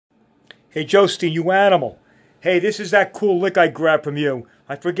Hey, Jostein, you animal. Hey, this is that cool lick I grabbed from you.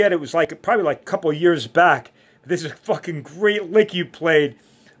 I forget, it was probably like a couple of years back. This is a fucking great lick you played.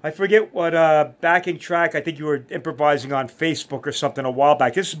 I forget what backing track I think you were improvising on Facebook or something a while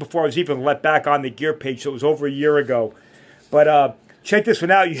back. This is before I was even let back on the gear page, so it was over a year ago. But check this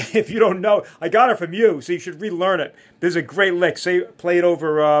one out. If you don't know, I got it from you, so you should relearn it. This is a great lick. Say, play it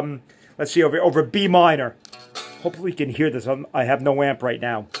over, let's see, over B minor. Hopefully you can hear this. I have no amp right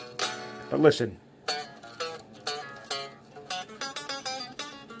now. But listen.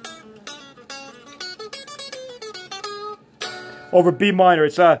 Over B minor.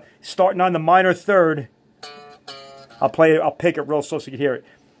 It's starting on the minor third. I'll pick it real slow so you can hear it.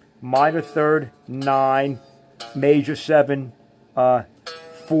 Minor third, 9, major 7,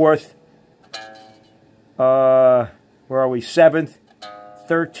 4th, where are we? 7th,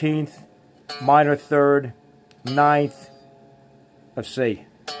 13th, minor third, 9th. Let's see.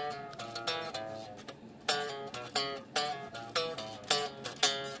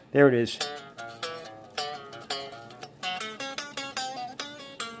 There it is.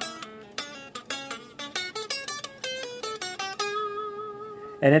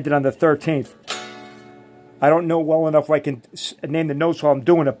 And ended on the 13th. I don't know well enough where I can name the notes while I'm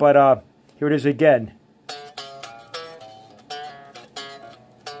doing it, but here it is again.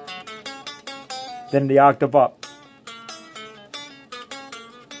 Then the octave up.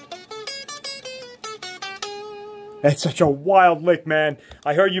 That's such a wild lick, man.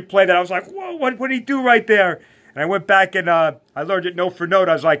 I heard you play that. I was like, whoa, what did he do right there? And I went back and I learned it note for note.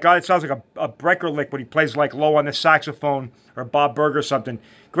 I was like, God, it sounds like a Brecker lick when he plays like low on the saxophone or Bob Berger or something.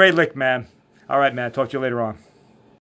 Great lick, man. All right, man. Talk to you later on.